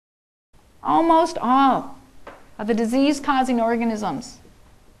Almost all of the disease-causing organisms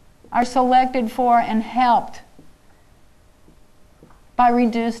are selected for and helped by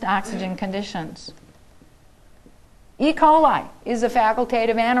reduced oxygen conditions. E. coli is a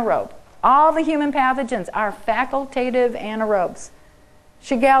facultative anaerobe. All the human pathogens are facultative anaerobes.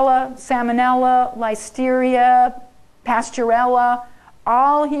 Shigella, Salmonella, Listeria, Pasteurella,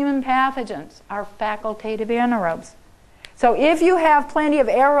 all human pathogens are facultative anaerobes. So if you have plenty of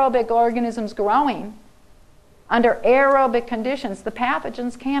aerobic organisms growing under aerobic conditions, the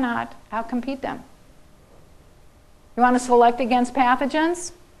pathogens cannot outcompete them. You want to select against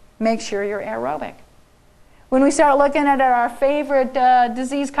pathogens? Make sure you're aerobic. When we start looking at our favorite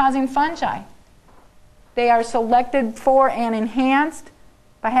disease-causing fungi, they are selected for and enhanced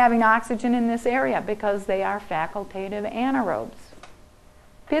by having oxygen in this area because they are facultative anaerobes.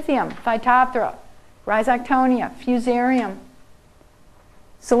 Pythium, Phytophthora, Rhizoctonia, Fusarium,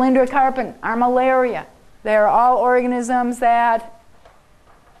 Cylindrocarpon, Armillaria. They are all organisms that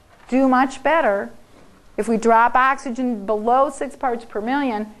do much better if we drop oxygen below 6 parts per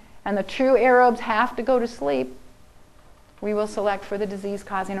million and the true aerobes have to go to sleep. We will select for the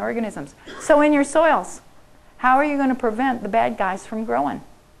disease-causing organisms. So in your soils, how are you going to prevent the bad guys from growing?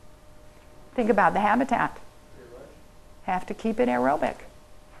 Think about the habitat. Have to keep it aerobic.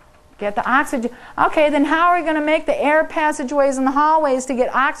 Get the oxygen. Okay, then how are we going to make the air passageways and the hallways to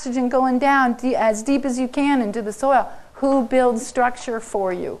get oxygen going down as deep as you can into the soil? Who builds structure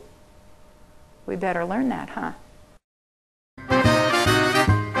for you? We better learn that, huh?